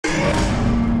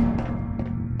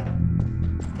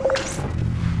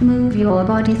Move your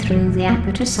body through the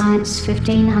Aperture Science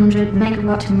 1500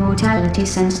 megawatt mortality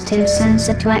sensitive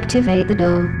sensor to activate the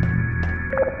door.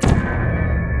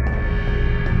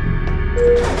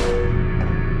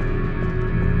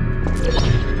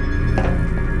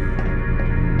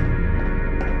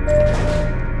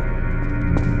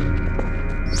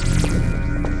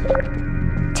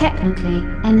 Technically,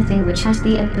 anything which has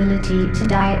the ability to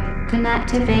die can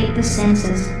activate the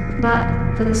sensors, but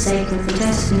for the sake of the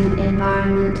testing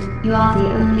environment, you are the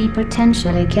only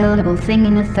potentially killable thing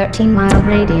in a 13-mile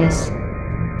radius.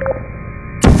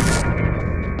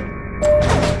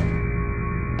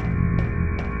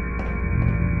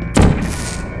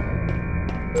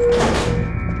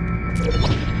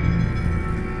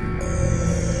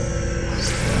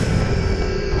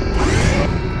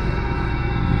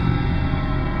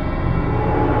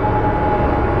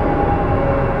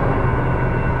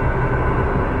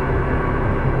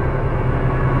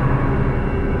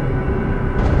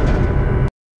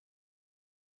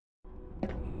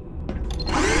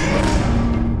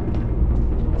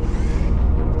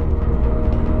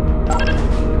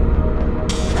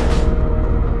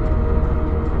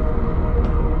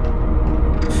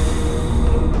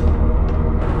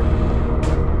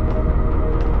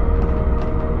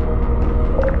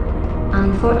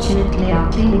 Unfortunately,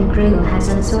 our cleaning crew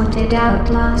hasn't sorted out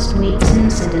last week's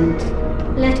incident.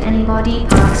 Let anybody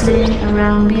passing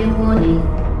around be a warning.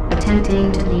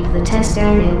 Attempting to leave the test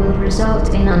area will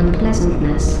result in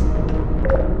unpleasantness.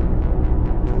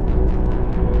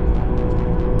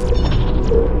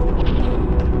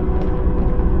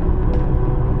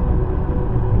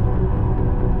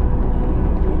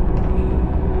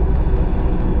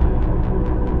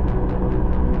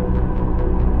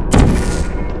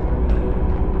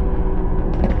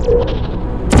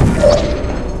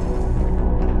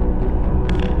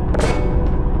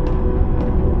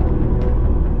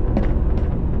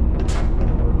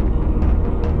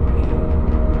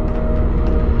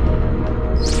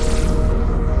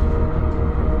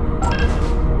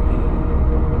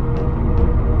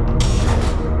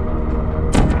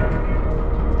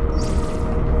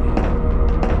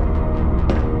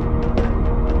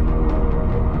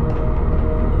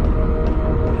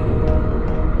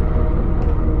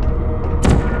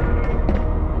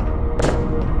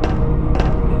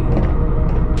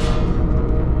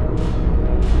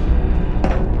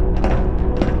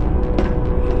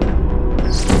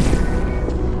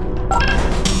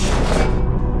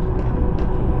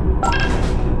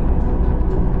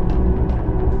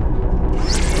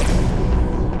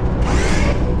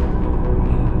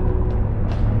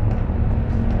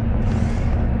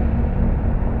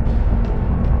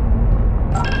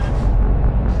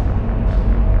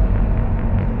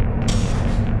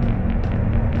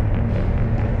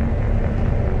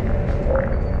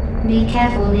 Be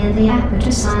careful near the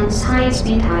Aperture Science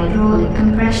high-speed hydraulic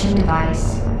compression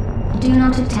device. Do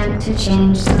not attempt to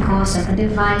change the course of the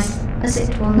device, as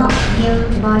it will not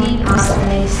yield body parts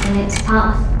placed in its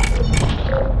path.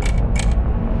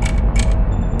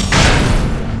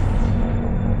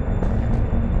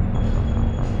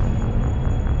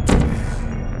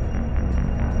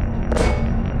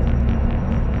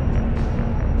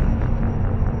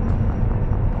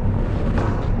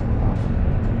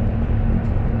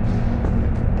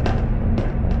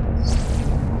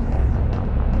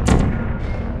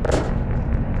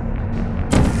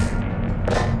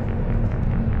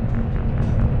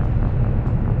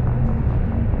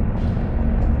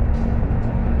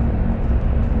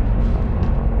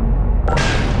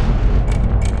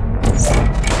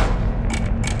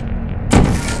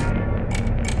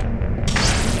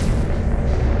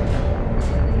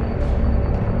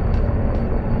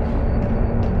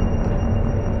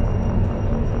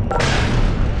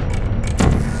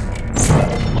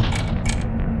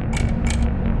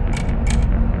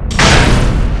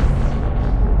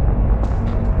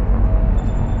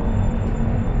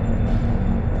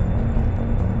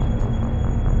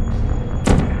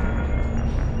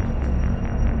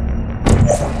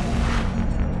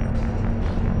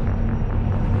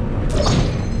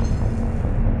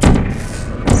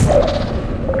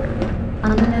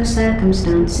 Under no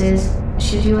circumstances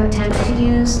should you attempt to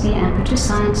use the Aperture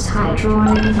Science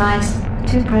hydraulic device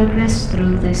to progress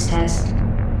through this test.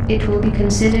 It will be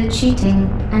considered cheating,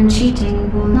 and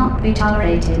cheating will not be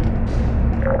tolerated.